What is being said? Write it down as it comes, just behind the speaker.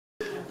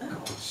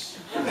gosh.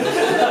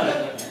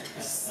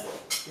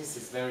 This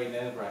is very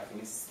nerve-wracking.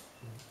 It's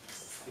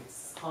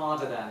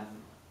harder than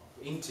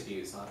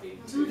interviews I've been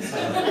to, so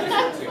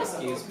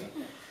excuse me.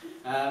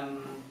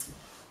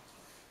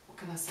 What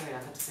can I say? I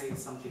had to say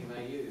something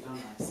about you, don't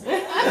I?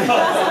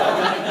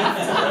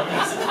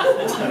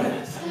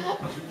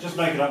 Just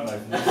make it up,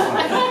 Nathan.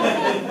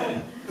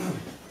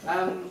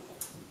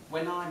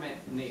 When I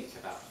met Nick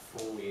about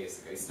 4 years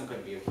ago, it's not going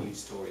to be a huge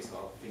story, so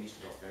I'll finish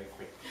it off very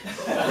quickly.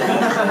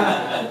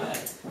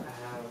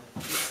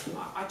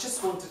 I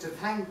just wanted to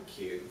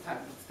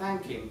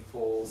thank him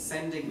for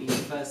sending me the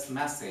first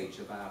message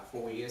about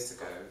 4 years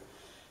ago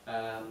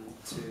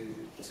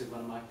to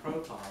one of my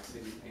profiles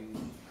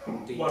in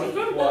DD. What?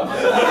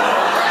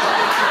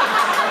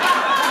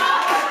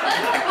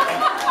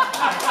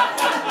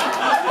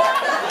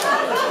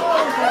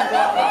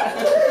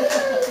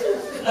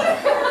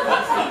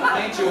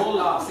 Made you all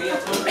laugh. See, I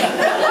told you.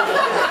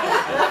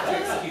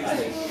 Excuse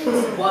me. It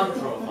was one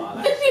profile,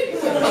 actually.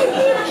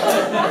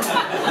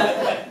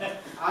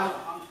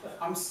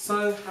 I'm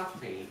so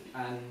happy,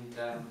 and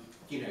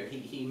you know,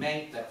 he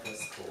made that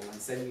first call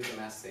and sent me the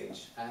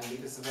message, and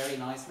it was a very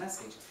nice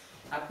message.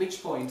 At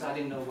which point, I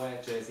didn't know where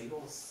Jersey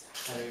was.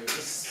 So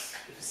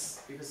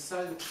it was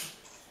so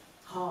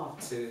hard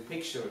to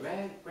picture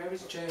where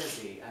is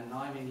Jersey, and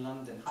I'm in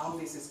London. How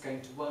this is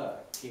going to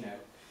work, you know.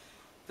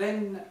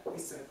 Then I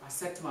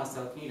said to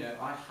myself, you know,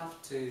 I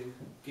have to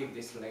give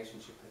this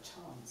relationship a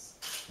chance.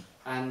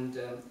 And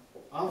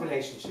our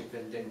relationship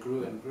then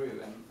grew and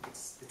grew, and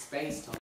it's based on